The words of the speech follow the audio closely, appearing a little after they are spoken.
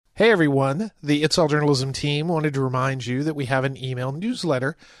Hey everyone, the It's All Journalism team wanted to remind you that we have an email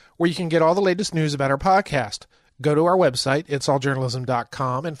newsletter where you can get all the latest news about our podcast. Go to our website,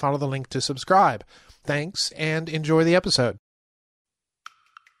 itsalljournalism.com, and follow the link to subscribe. Thanks, and enjoy the episode.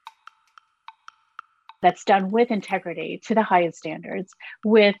 That's done with integrity to the highest standards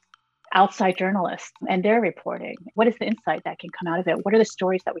with outside journalists and their reporting. What is the insight that can come out of it? What are the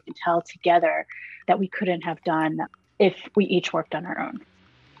stories that we can tell together that we couldn't have done if we each worked on our own?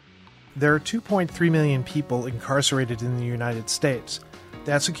 There are 2.3 million people incarcerated in the United States.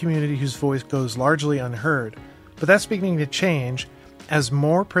 That's a community whose voice goes largely unheard. But that's beginning to change as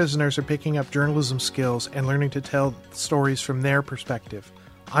more prisoners are picking up journalism skills and learning to tell stories from their perspective.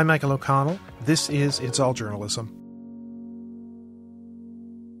 I'm Michael O'Connell. This is It's All Journalism.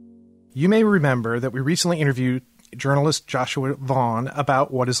 You may remember that we recently interviewed journalist Joshua Vaughn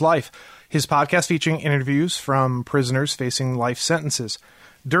about What is Life, his podcast featuring interviews from prisoners facing life sentences.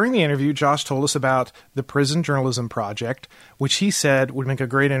 During the interview, Josh told us about the Prison Journalism Project, which he said would make a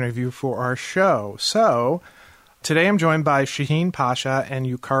great interview for our show. So, today I'm joined by Shaheen, Pasha, and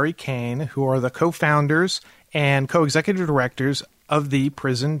Yukari, Kane, who are the co-founders and co-executive directors of the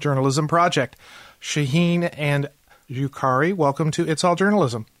Prison Journalism Project. Shaheen and Yukari, welcome to It's All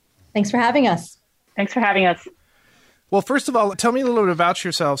Journalism. Thanks for having us. Thanks for having us. Well, first of all, tell me a little bit about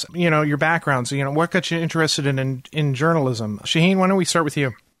yourselves, your backgrounds, what got you interested in journalism. Shaheen, why don't we start with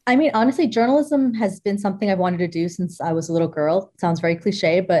you? I mean, honestly, journalism has been something I've wanted to do since I was a little girl. It sounds very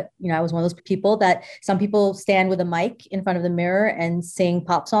cliche, but, I was one of those people that some people stand with a mic in front of the mirror and sing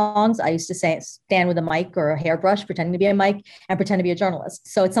pop songs. I used to stand with a mic or a hairbrush, pretending to be a mic and pretend to be a journalist.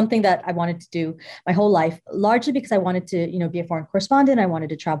 So it's something that I wanted to do my whole life, largely because I wanted to, be a foreign correspondent. I wanted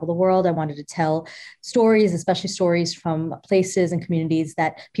to travel the world. I wanted to tell stories, especially stories from places and communities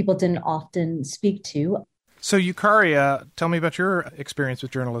that people didn't often speak to. So, Yukari, tell me about your experience with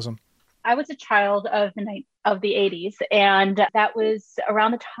journalism. I was a child of the 80s, and that was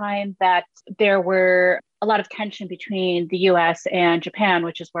around the time that there were a lot of tension between the U.S. and Japan,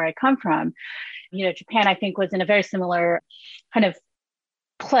 which is where I come from. Japan, I think, was in a very similar kind of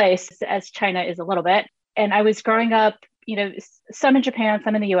place as China is a little bit. And I was growing up, some in Japan,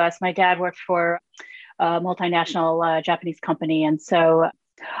 some in the U.S. My dad worked for a multinational Japanese company. And so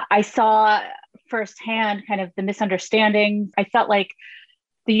I saw firsthand kind of the misunderstanding. I felt like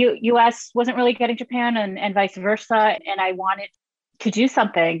the U.S. wasn't really getting Japan and vice versa. And I wanted to do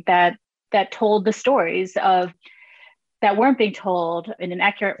something that told the stories that weren't being told in an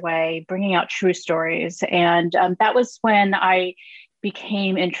accurate way, bringing out true stories. And that was when I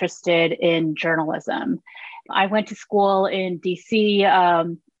became interested in journalism. I went to school in D.C.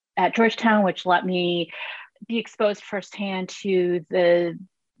 At Georgetown, which let me be exposed firsthand to the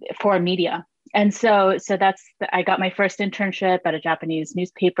foreign media. And so I got my first internship at a Japanese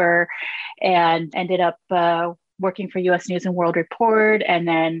newspaper and ended up working for U.S. News and World Report, and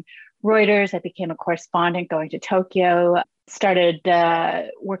then Reuters. I became a correspondent going to Tokyo, started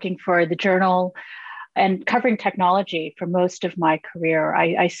working for the Journal and covering technology for most of my career.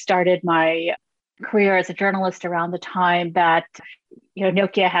 I started my career as a journalist around the time that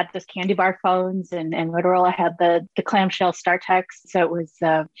Nokia had those candy bar phones and Motorola had the clamshell StarTex. So it was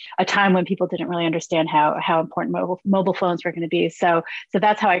a time when people didn't really understand how important mobile phones were going to be. So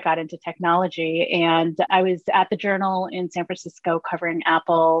that's how I got into technology. And I was at the Journal in San Francisco covering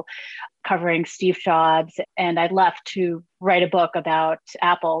Apple, covering Steve Jobs. And I left to write a book about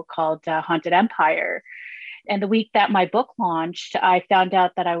Apple called Haunted Empire. And the week that my book launched, I found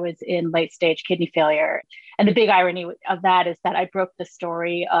out that I was in late stage kidney failure. And the big irony of that is that I broke the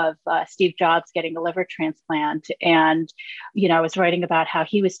story of Steve Jobs getting a liver transplant. And, I was writing about how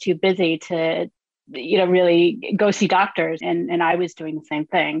he was too busy to, really go see doctors. And I was doing the same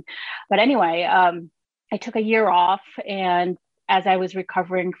thing. But anyway, I took a year off. And as I was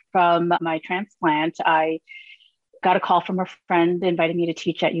recovering from my transplant, I got a call from a friend inviting me to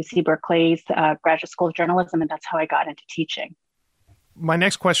teach at UC Berkeley's Graduate School of Journalism, and that's how I got into teaching. My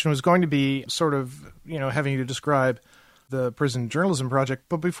next question was going to be sort of, having you to describe the Prison Journalism Project.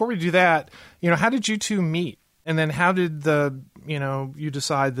 But before we do that, how did you two meet? And then how did you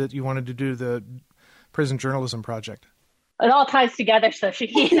decide that you wanted to do the Prison Journalism Project? It all ties together, so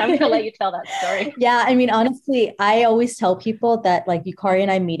Shaheen, I'm going to let you tell that story. Yeah, I mean, honestly, I always tell people that like Yukari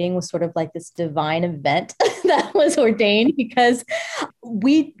and I meeting was sort of like this divine event that was ordained because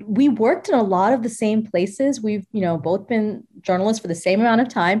we worked in a lot of the same places. We've, both been journalists for the same amount of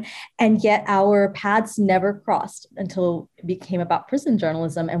time, and yet our paths never crossed until it became about prison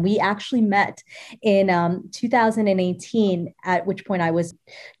journalism. And we actually met in 2018, at which point I was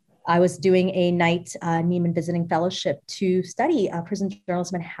I was doing a night Neiman visiting fellowship to study prison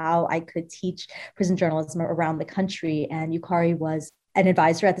journalism and how I could teach prison journalism around the country. And Yukari was an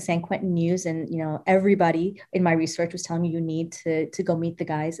advisor at the San Quentin News. And, everybody in my research was telling me you need to go meet the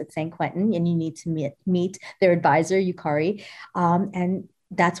guys at San Quentin and you need to meet their advisor, Yukari. And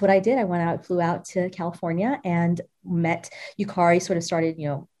that's what I did. I flew out to California and met Yukari, sort of started,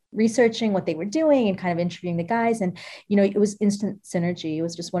 researching what they were doing and kind of interviewing the guys. And, it was instant synergy. It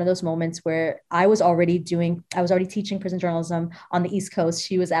was just one of those moments where I was already teaching prison journalism on the East Coast.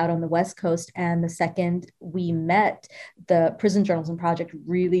 She was out on the West Coast. And the second we met, the Prison Journalism Project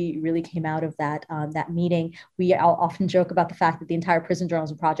really, really came out of that meeting. We often joke about the fact that the entire Prison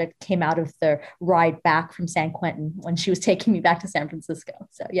Journalism Project came out of the ride back from San Quentin when she was taking me back to San Francisco.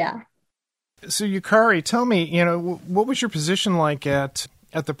 So, yeah. So Yukari, tell me, what was your position like at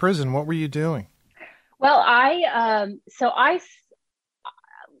the prison? What were you doing? Well,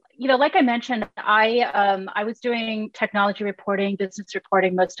 like I mentioned, I was doing technology reporting, business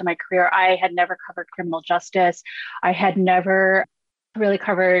reporting most of my career. I had never covered criminal justice. I had never really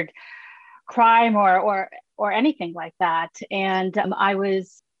covered crime or anything like that. And I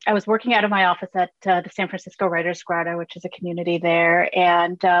was working out of my office at the San Francisco Writers Grotto, which is a community there.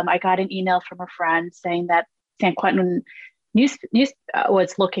 And I got an email from a friend saying that San Quentin News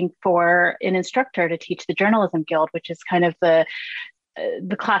was looking for an instructor to teach the Journalism Guild, which is kind of the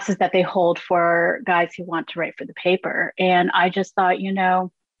classes that they hold for guys who want to write for the paper. And I just thought,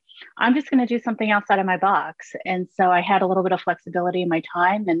 I'm just going to do something outside of my box. And so I had a little bit of flexibility in my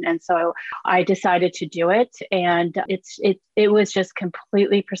time. And so I decided to do it. And it was just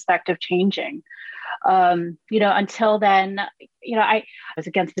completely perspective changing. Until then, I was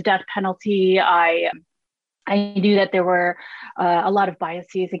against the death penalty. I knew that there were a lot of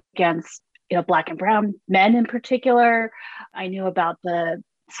biases against, Black and brown men in particular. I knew about the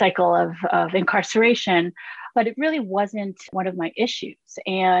cycle of incarceration, but it really wasn't one of my issues.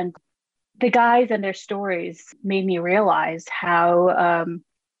 And the guys and their stories made me realize how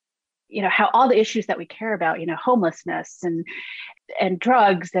all the issues that we care about, homelessness and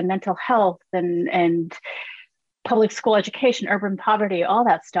drugs and mental health and public school education, urban poverty, all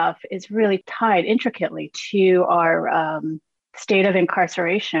that stuff is really tied intricately to our state of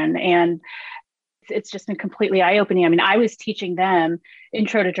incarceration. And it's just been completely eye-opening. I mean, I was teaching them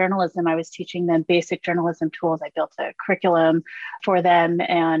intro to journalism. I was teaching them basic journalism tools. I built a curriculum for them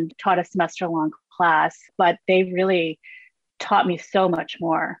and taught a semester-long class, but they really taught me so much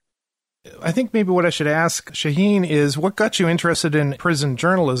more. I think maybe what I should ask Shaheen is what got you interested in prison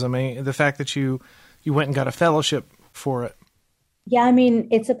journalism? The fact that you went and got a fellowship for it. Yeah, I mean,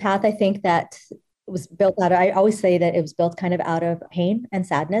 it's a path I think that was built out of, I always say that it was built kind of out of pain and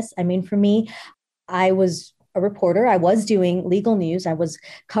sadness. I mean, for me, I was a reporter. I was doing legal news. I was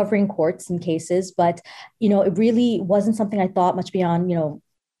covering courts and cases, but, it really wasn't something I thought much beyond,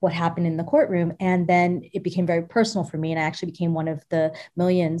 what happened in the courtroom. And then it became very personal for me. And I actually became one of the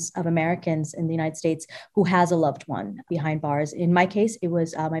millions of Americans in the United States who has a loved one behind bars. In my case, it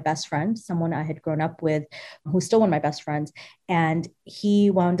was my best friend, someone I had grown up with, who's still one of my best friends. And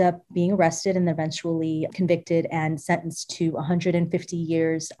he wound up being arrested and eventually convicted and sentenced to 150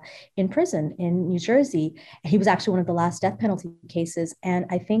 years in prison in New Jersey. He was actually one of the last death penalty cases. And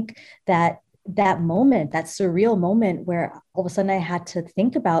I think that moment, that surreal moment where all of a sudden I had to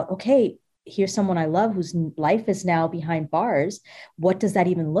think about, okay, here's someone I love whose life is now behind bars. What does that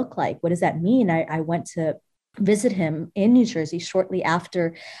even look like? What does that mean? I went to visit him in New Jersey shortly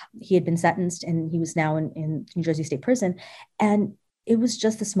after he had been sentenced, and he was now in New Jersey State Prison. And it was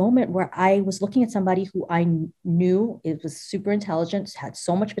just this moment where I was looking at somebody who I knew it was super intelligent, had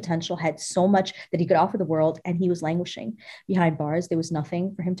so much potential, had so much that he could offer the world, and he was languishing behind bars. There was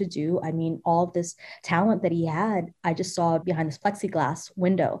nothing for him to do. I mean, all of this talent that he had, I just saw behind this plexiglass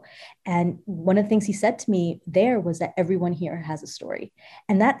window. And one of the things he said to me there was that everyone here has a story.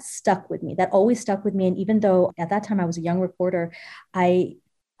 And that stuck with me. That always stuck with me. And even though at that time I was a young reporter,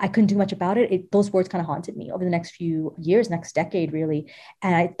 I couldn't do much about it. Those words kind of haunted me over the next few years, next decade, really.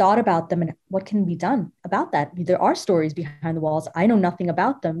 And I thought about them and what can be done about that? There are stories behind the walls. I know nothing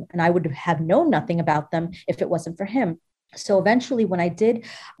about them, and I would have known nothing about them if it wasn't for him. So eventually, when I did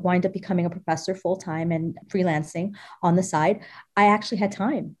wind up becoming a professor full-time and freelancing on the side, I actually had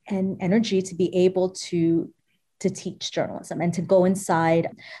time and energy to be able to teach journalism and to go inside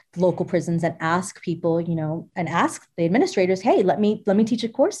local prisons and ask people, and ask the administrators, hey, let me teach a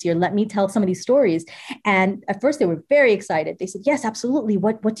course here. Let me tell some of these stories. And at first they were very excited. They said, yes, absolutely.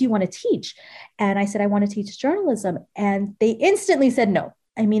 What do you want to teach? And I said, I want to teach journalism. And they instantly said no.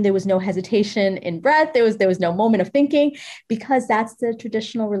 I mean, there was no hesitation in breath. There was no moment of thinking, because that's the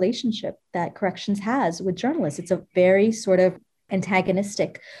traditional relationship that corrections has with journalists. It's a very sort of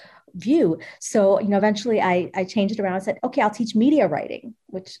antagonistic view. So, eventually I changed it around and said, okay, I'll teach media writing,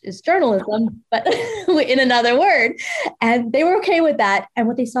 which is journalism, but in another word. And they were okay with that. And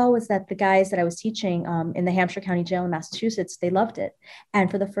what they saw was that the guys that I was teaching in the Hampshire County Jail in Massachusetts, they loved it.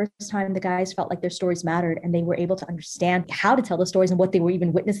 And for the first time, the guys felt like their stories mattered, and they were able to understand how to tell the stories and what they were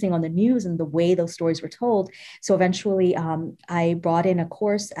even witnessing on the news and the way those stories were told. So eventually I brought in a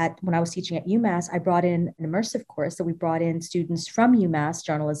course when I was teaching at UMass. I brought in an immersive course. So we brought in students from UMass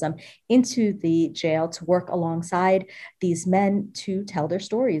journalism into the jail to work alongside these men to tell their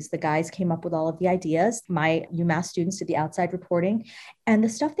stories. The guys came up with all of the ideas. My UMass students did the outside reporting. And the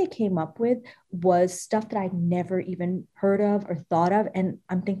stuff they came up with was stuff that I'd never even heard of or thought of. And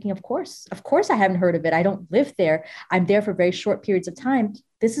I'm thinking, of course I haven't heard of it. I don't live there. I'm there for very short periods of time.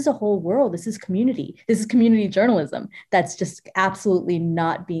 This is a whole world. This is community. This is community journalism that's just absolutely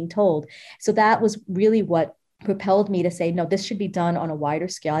not being told. So that was really what propelled me to say, no, this should be done on a wider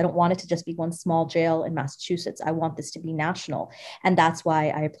scale. I don't want it to just be one small jail in Massachusetts. I want this to be national. And that's why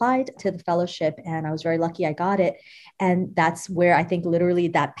I applied to the fellowship, and I was very lucky I got it. And that's where I think literally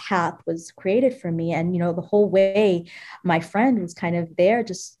that path was created for me. And, the whole way my friend was kind of there,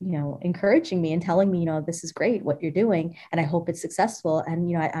 just, encouraging me and telling me, this is great what you're doing, and I hope it's successful.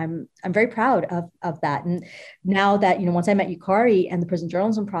 And, I'm very proud of that. And now that, once I met Yukari and the Prison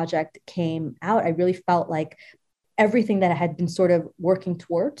Journalism Project came out, I really felt like everything that I had been sort of working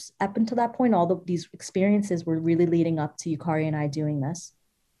towards up until that point, all of these experiences were really leading up to Yukari and I doing this.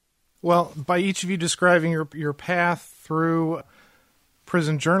 Well, by each of you describing your path through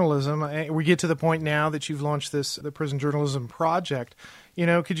prison journalism, we get to the point now that you've launched the Prison Journalism Project.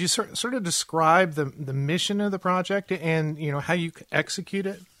 Could you sort of describe the mission of the project and, how you execute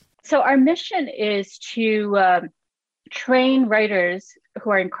it? So our mission is to train writers who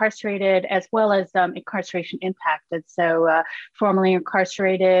are incarcerated, as well as incarceration impacted. So formerly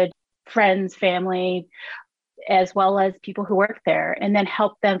incarcerated, friends, family, as well as people who work there, and then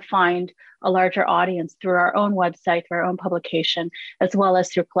help them find a larger audience through our own website, through our own publication, as well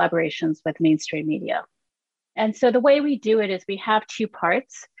as through collaborations with mainstream media. And so the way we do it is we have two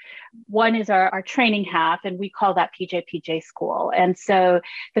parts. One is our training half, and we call that PJPJ School. And so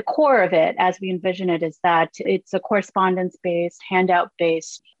the core of it, as we envision it, is that it's a correspondence-based,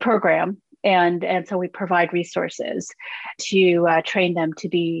 handout-based program. And so we provide resources to train them to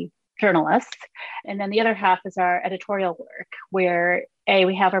be journalists. And then the other half is our editorial work, where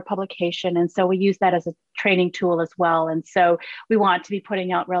we have our publication. And so we use that as a training tool as well. And so we want to be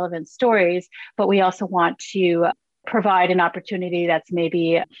putting out relevant stories, but we also want to provide an opportunity that's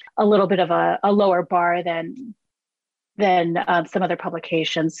maybe a little bit of a lower bar than some other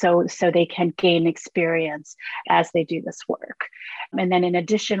publications, so they can gain experience as they do this work. And then in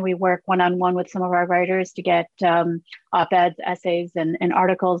addition, we work one-on-one with some of our writers to get op-eds, essays, and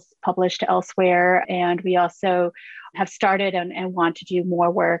articles published elsewhere. And we also have started and want to do more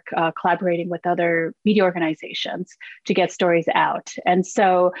work collaborating with other media organizations to get stories out. And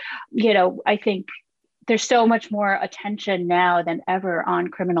so, I think there's so much more attention now than ever on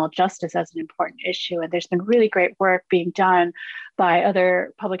criminal justice as an important issue. And there's been really great work being done by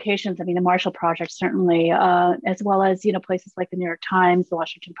other publications. I mean, the Marshall Project, certainly, as well as, places like the New York Times, the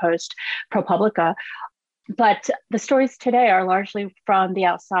Washington Post, ProPublica. But the stories today are largely from the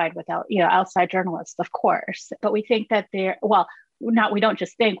outside, without, outside journalists, of course. But we think that we don't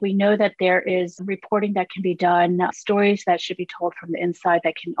just think, we know that there is reporting that can be done, stories that should be told from the inside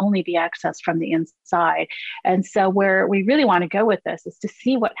that can only be accessed from the inside. And so where we really want to go with this is to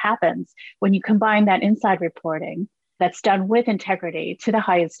see what happens when you combine that inside reporting that's done with integrity to the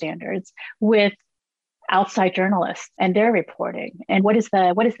highest standards with outside journalists and their reporting. And what is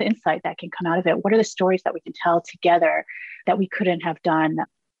the insight that can come out of it? What are the stories that we can tell together that we couldn't have done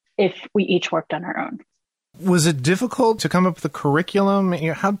if we each worked on our own? Was it difficult to come up with a curriculum?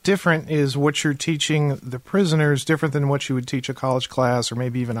 How different is what you're teaching the prisoners, different than what you would teach a college class or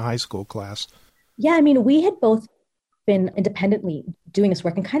maybe even a high school class? Yeah, I mean, we had both been independently doing this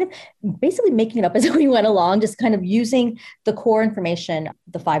work and kind of basically making it up as we went along, just kind of using the core information,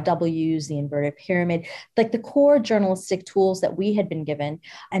 the 5 Ws, the inverted pyramid, like the core journalistic tools that we had been given,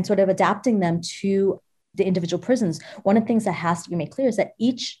 and sort of adapting them to the individual prisons. One of the things that has to be made clear is that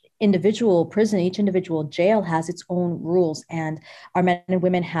each individual prison, each individual jail has its own rules, and our men and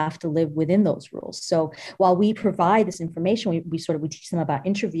women have to live within those rules. So while we provide this information, we teach them about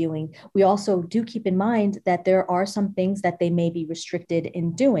interviewing, we also do keep in mind that there are some things that they may be restricted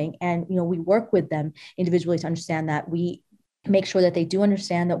in doing. And, we work with them individually to understand that we make sure that they do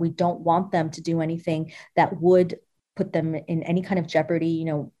understand that we don't want them to do anything that would put them in any kind of jeopardy.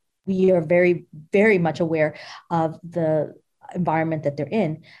 We are very, very much aware of the environment that they're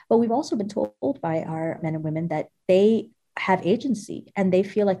in, but we've also been told by our men and women that they have agency and they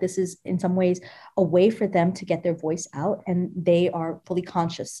feel like this is in some ways a way for them to get their voice out, and they are fully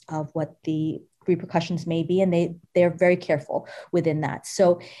conscious of what the repercussions may be, and they're very careful within that.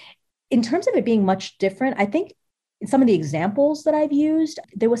 So in terms of it being much different, I think in some of the examples that I've used,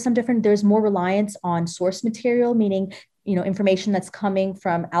 there's more reliance on source material, meaning information that's coming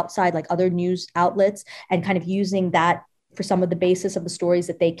from outside, like other news outlets, and kind of using that for some of the basis of the stories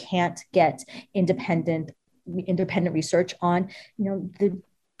that they can't get independent research on. The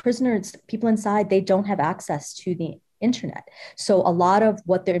prisoners, people inside, they don't have access to the internet. So a lot of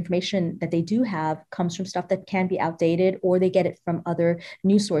what their information that they do have comes from stuff that can be outdated, or they get it from other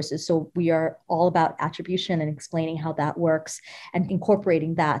news sources. So we are all about attribution and explaining how that works and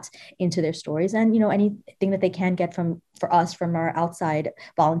incorporating that into their stories. And, anything that they can get from our outside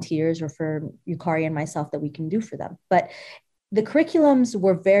volunteers, or for Yukari and myself, that we can do for them. But the curriculums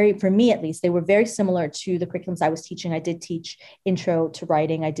were for me at least, they were very similar to the curriculums I was teaching. I did teach intro to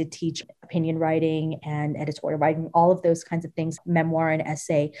writing. I did teach opinion writing and editorial writing, all of those kinds of things, memoir and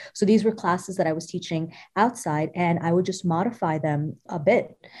essay. So these were classes that I was teaching outside, and I would just modify them a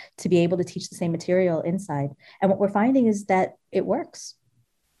bit to be able to teach the same material inside. And what we're finding is that it works.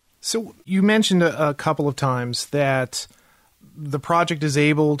 So you mentioned a couple of times that the project is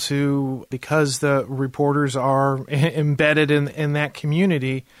able to, because the reporters are embedded in that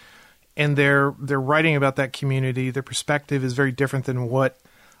community and they're writing about that community, their perspective is very different than what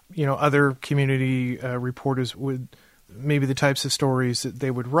other community reporters would, maybe the types of stories that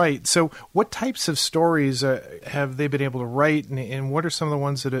they would write. So what types of stories have they been able to write, and what are some of the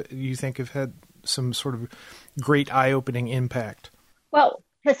ones that you think have had some sort of great eye-opening impact? Well,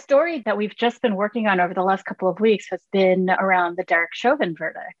 the story that we've just been working on over the last couple of weeks has been around the Derek Chauvin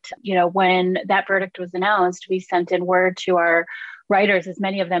verdict. When that verdict was announced, we sent in word to our writers, as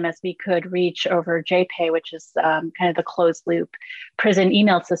many of them as we could reach over JPay, which is kind of the closed loop prison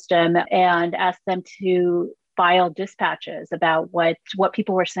email system, and asked them to file dispatches about what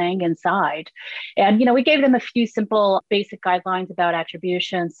people were saying inside. And, we gave them a few simple basic guidelines about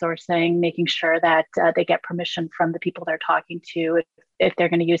attribution, sourcing, making sure that they get permission from the people they're talking to if they're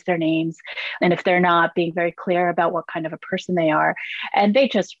going to use their names, and if they're not, being very clear about what kind of a person they are. And they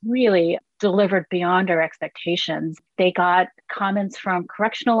just really delivered beyond our expectations. They got comments from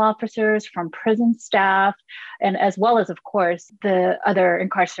correctional officers, from prison staff, and as well as, of course, the other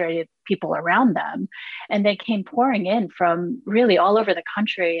incarcerated people around them. And they came pouring in from really all over the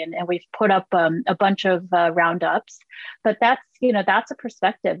country. And we've put up a bunch of roundups. But that's a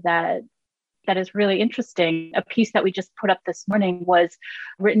perspective that is really interesting. A piece that we just put up this morning was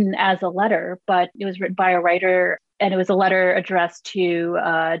written as a letter, but it was written by a writer, and it was a letter addressed to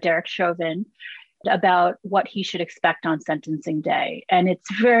Derek Chauvin about what he should expect on sentencing day. And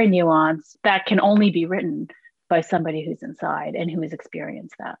it's very nuanced. That can only be written by somebody who's inside and who has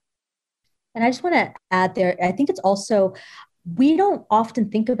experienced that. And I just want to add there, I think it's also, we don't often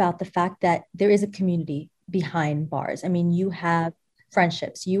think about the fact that there is a community behind bars. I mean, you have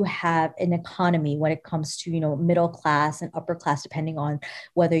friendships, you have an economy when it comes to, middle class and upper class, depending on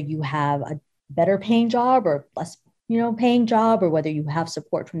whether you have a better paying job or less, paying job, or whether you have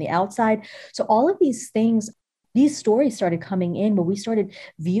support from the outside. So all of these things, these stories started coming in, but we started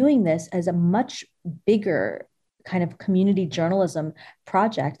viewing this as a much bigger kind of community journalism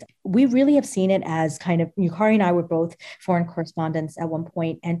project. We really have seen it as kind of, Yukari and I were both foreign correspondents at one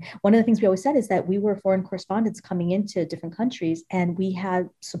point. And one of the things we always said is that we were foreign correspondents coming into different countries, and we had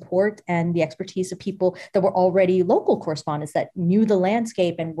support and the expertise of people that were already local correspondents that knew the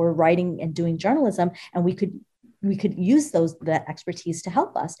landscape and were writing and doing journalism. And we could use that expertise to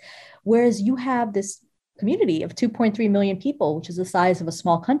help us. Whereas you have this community of 2.3 million people, which is the size of a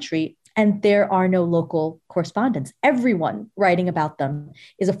small country, and there are no local correspondents. Everyone writing about them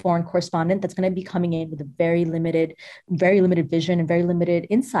is a foreign correspondent that's going to be coming in with a very limited vision and very limited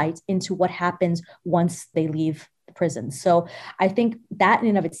insight into what happens once they leave the prison. So I think that in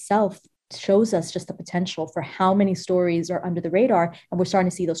and of itself shows us just the potential for how many stories are under the radar, and we're starting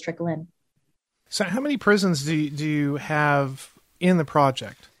to see those trickle in. So how many prisons do you have in the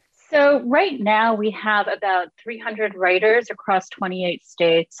project? So right now we have about 300 writers across 28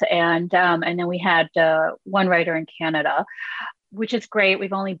 states, and then we had one writer in Canada. which is great.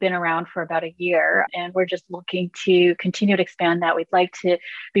 We've only been around for about a year, and we're just looking to continue to expand that. We'd like to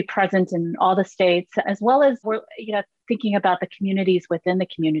be present in all the states, as well as we're thinking about the communities within the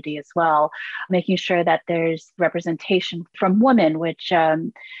community as well, making sure that there's representation from women, which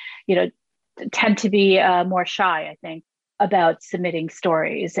tend to be more shy, I think, about submitting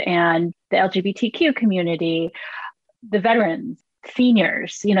stories, and the LGBTQ community, the veterans,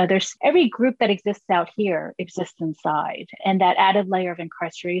 seniors. There's every group that exists out here exists inside, and that added layer of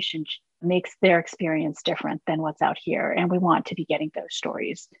incarceration makes their experience different than what's out here, and we want to be getting those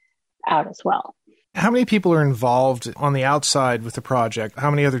stories out as well. How many people are involved on the outside with the project? How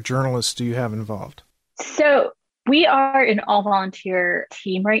many other journalists do you have involved? So we are an all-volunteer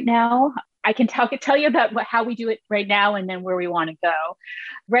team right now. I can tell you about how we do it right now and then where we want to go.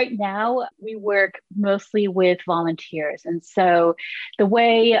 Right now, we work mostly with volunteers. And so the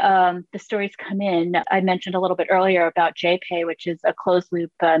way the stories come in, I mentioned a little bit earlier about JPay, which is a closed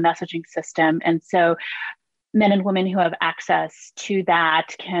loop messaging system. And so men and women who have access to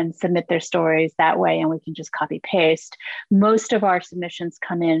that can submit their stories that way, and we can just copy paste. Most of our submissions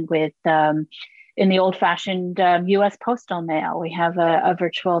come in with in the old-fashioned U.S. postal mail. We have a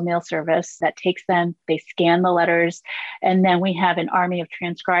virtual mail service that takes them, they scan the letters, and then we have an army of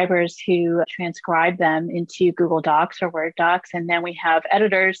transcribers who transcribe them into Google Docs or Word Docs. And then we have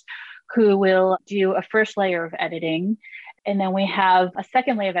editors who will do a first layer of editing. And then we have a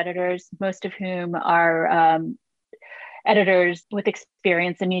second layer of editors, most of whom are editors with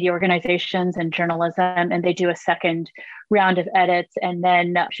experience in media organizations and journalism, and they do a second round of edits. And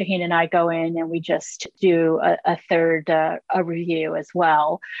then Shaheen and I go in and we just do a third a review as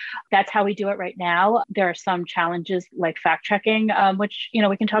well. That's how we do it right now. There are some challenges like fact checking, which,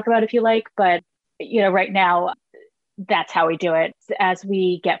 we can talk about if you like, but, right now, that's how we do it. As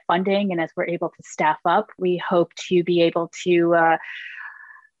we get funding and as we're able to staff up, we hope to be able to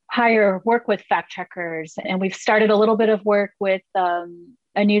work with fact checkers. And we've started a little bit of work with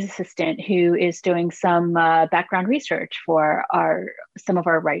a news assistant who is doing some background research for some of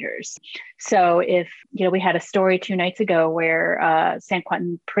our writers. So if, we had a story 2 nights ago where San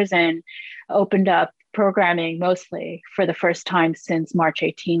Quentin Prison opened up programming mostly for the first time since March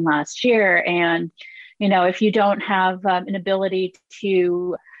 18 last year. And, if you don't have an ability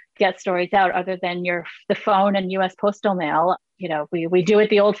to get stories out other than the phone and U.S. postal mail, we do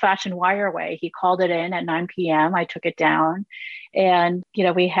it the old-fashioned wire way. He called it in at 9 p.m. I took it down, and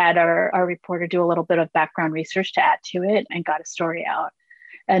we had our reporter do a little bit of background research to add to it and got a story out.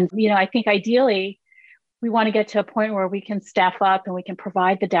 And I think ideally we want to get to a point where we can staff up and we can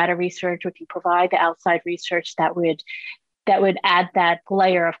provide the data research, we can provide the outside research that would add that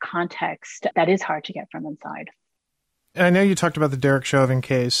layer of context that is hard to get from inside. I know you talked about the Derek Chauvin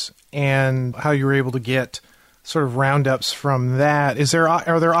case and how you were able to get sort of roundups from that.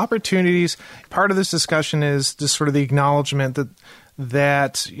 Are there opportunities? Part of this discussion is just sort of the acknowledgement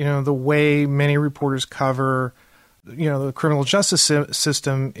that the way many reporters cover the criminal justice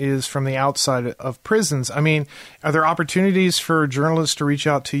system is from the outside of prisons. I mean, are there opportunities for journalists to reach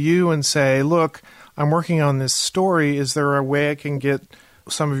out to you and say, look, I'm working on this story. Is there a way I can get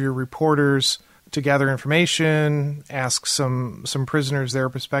some of your reporters to gather information, ask some prisoners their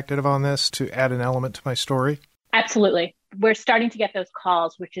perspective on this to add an element to my story? Absolutely. We're starting to get those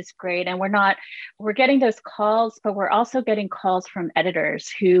calls, which is great. And we're getting those calls, but we're also getting calls from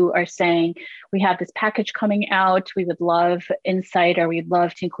editors who are saying, we have this package coming out. We would love insight, or we'd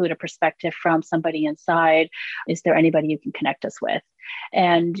love to include a perspective from somebody inside. Is there anybody you can connect us with?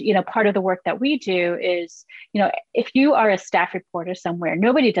 And, part of the work that we do is, if you are a staff reporter somewhere,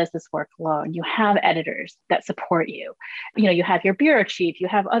 nobody does this work alone. You have editors that support you. You have your bureau chief, you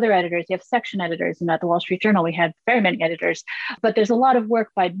have other editors, you have section editors. At the Wall Street Journal, we had very many editors, but there's a lot of work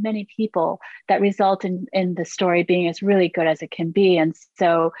by many people that result in the story being as really good as it can be. And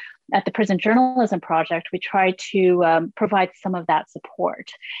so at the Prison Journalism Project, we try to provide some of that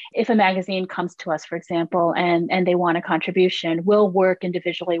support. If a magazine comes to us, for example, and they want a contribution, we'll work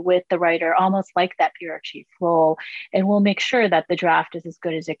individually with the writer, almost like that bureau chief role, and we'll make sure that the draft is as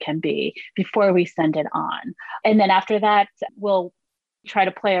good as it can be before we send it on. And then after that, we'll try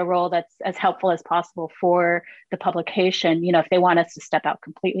to play a role that's as helpful as possible for the publication. If they want us to step out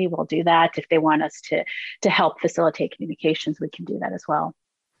completely, we'll do that. If they want us to help facilitate communications, we can do that as well.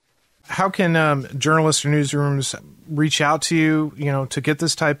 How can journalists or newsrooms reach out to you, to get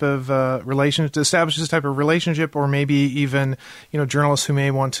this type of relationship, to establish this type of relationship, or maybe even, journalists who may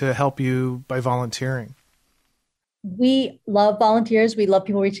want to help you by volunteering? We love volunteers. We love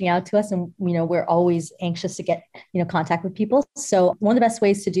people reaching out to us, and we're always anxious to get contact with people. So one of the best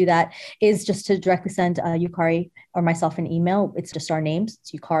ways to do that is just to directly send Yukari or myself an email. It's just our names.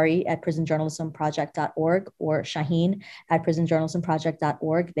 It's Yukari@prisonjournalismproject.org or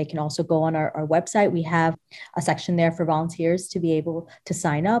Shaheen@prisonjournalismproject.org. They can also go on our website. We have a section there for volunteers to be able to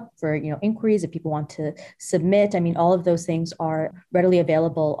sign up for inquiries if people want to submit. I mean, all of those things are readily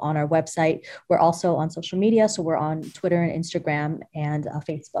available on our website. We're also on social media, so we're on Twitter and Instagram and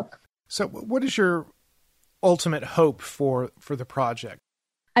Facebook. So what is your ultimate hope for the project?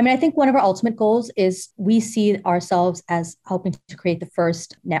 I mean, I think one of our ultimate goals is we see ourselves as helping to create the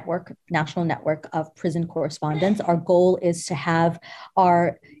first national network of prison correspondents. Our goal is to have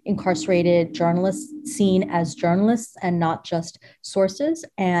our incarcerated journalists seen as journalists and not just sources,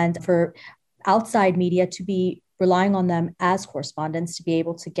 and for outside media to be relying on them as correspondents to be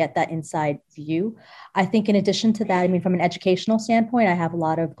able to get that inside view. I think in addition to that, I mean, from an educational standpoint, I have a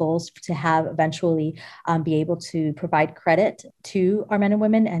lot of goals to have eventually be able to provide credit to our men and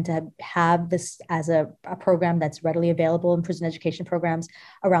women and to have this as a program that's readily available in prison education programs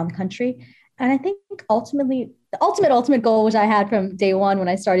around the country. And I think ultimately, the ultimate goal, which I had from day one when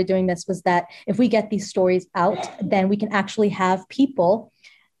I started doing this, was that if we get these stories out, then we can actually have people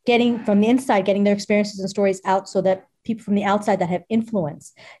getting from the inside, getting their experiences and stories out so that people from the outside that have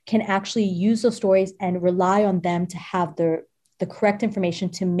influence can actually use those stories and rely on them to have the correct information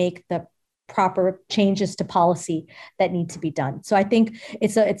to make the proper changes to policy that need to be done. So I think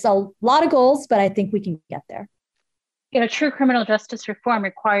it's a lot of goals, but I think we can get there. True criminal justice reform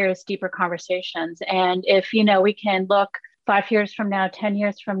requires deeper conversations. And if, we can look 5 years from now, 10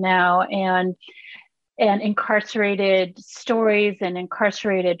 years from now, and incarcerated stories and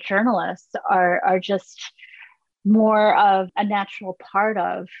incarcerated journalists are just more of a natural part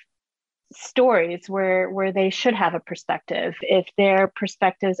of stories where they should have a perspective. If their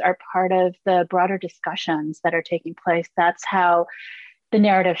perspectives are part of the broader discussions that are taking place, that's how the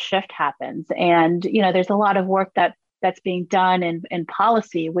narrative shift happens. And, there's a lot of work that's being done in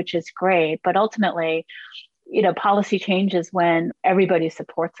policy, which is great, but ultimately, policy changes when everybody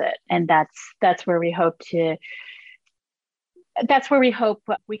supports it. And that's where we hope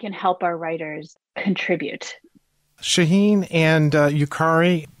we can help our writers contribute. Shaheen and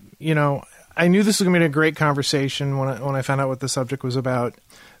Yukari, I knew this was going to be a great conversation when I found out what the subject was about.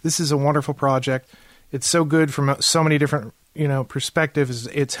 This is a wonderful project. It's so good from so many different, perspectives.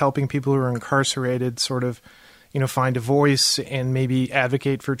 It's helping people who are incarcerated sort of, find a voice and maybe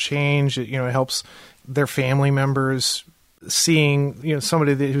advocate for change. It helps their family members seeing,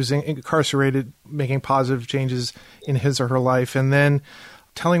 somebody who's incarcerated making positive changes in his or her life, and then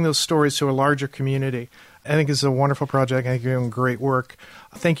telling those stories to a larger community. I think it's a wonderful project. I think you're doing great work.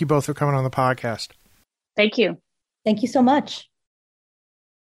 Thank you both for coming on the podcast. Thank you. Thank you so much.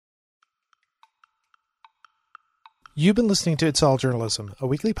 You've been listening to It's All Journalism, a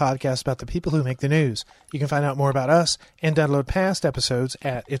weekly podcast about the people who make the news. You can find out more about us and download past episodes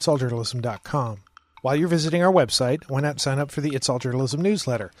at itsalljournalism.com. While you're visiting our website, why not sign up for the It's All Journalism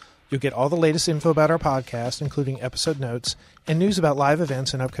newsletter? You'll get all the latest info about our podcast, including episode notes and news about live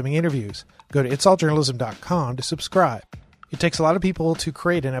events and upcoming interviews. Go to itsalljournalism.com to subscribe. It takes a lot of people to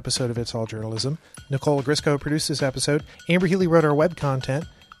create an episode of It's All Journalism. Nicole Grisco produced this episode. Amber Healy wrote our web content.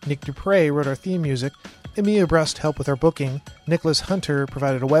 Nick Dupre wrote our theme music. Emilia Brust helped with our booking. Nicholas Hunter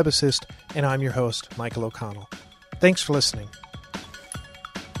provided a web assist. And I'm your host, Michael O'Connell. Thanks for listening.